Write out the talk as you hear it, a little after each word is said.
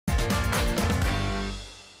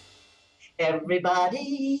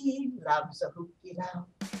Everybody loves a hooky now.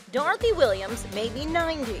 Dorothy Williams may be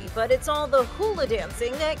 90, but it's all the hula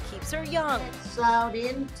dancing that keeps her young. It's out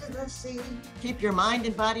into the sea. Keep your mind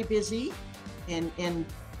and body busy and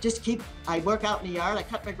just I work out in the yard. I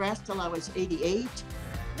cut my grass till I was 88.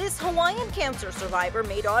 This Hawaiian cancer survivor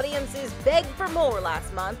made audiences beg for more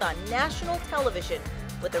last month on national television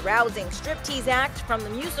with the rousing striptease act from the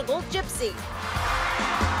musical Gypsy.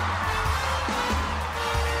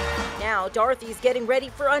 Now, Dorothy's getting ready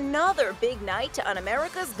for another big night on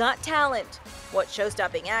America's Got Talent. What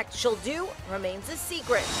show-stopping act she'll do remains a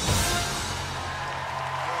secret.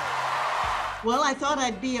 Well, I thought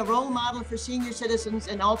I'd be a role model for senior citizens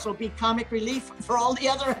and also be comic relief for all the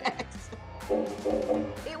other acts.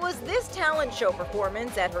 It was this talent show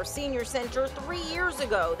performance at her senior center 3 years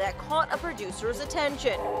ago that caught a producer's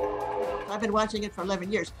attention. I've been watching it for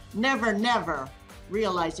 11 years, never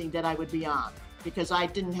realizing that I would be on, because I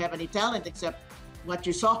didn't have any talent except what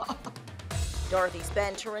you saw. Dorothy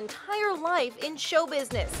spent her entire life in show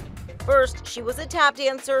business. First, she was a tap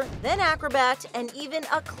dancer, then acrobat, and even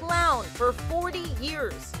a clown for 40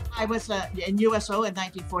 years. I was in USO in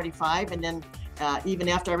 1945, and then even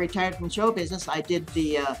after I retired from show business, I did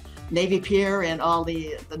the Navy Pier and all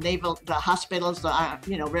the hospitals,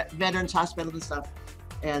 veterans hospitals and stuff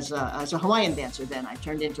as a Hawaiian dancer. Then I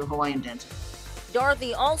turned into a Hawaiian dancer.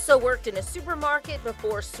 Dorothy also worked in a supermarket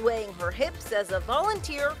before swaying her hips as a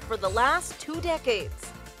volunteer for the last 2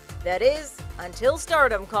 decades. That is, until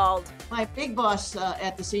stardom called. My big boss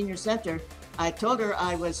at the senior center, I told her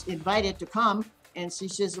I was invited to come, and she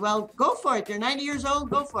says, well, go for it. You're 90 years old,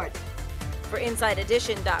 go for it. For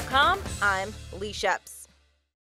InsideEdition.com, I'm Lee Sheps.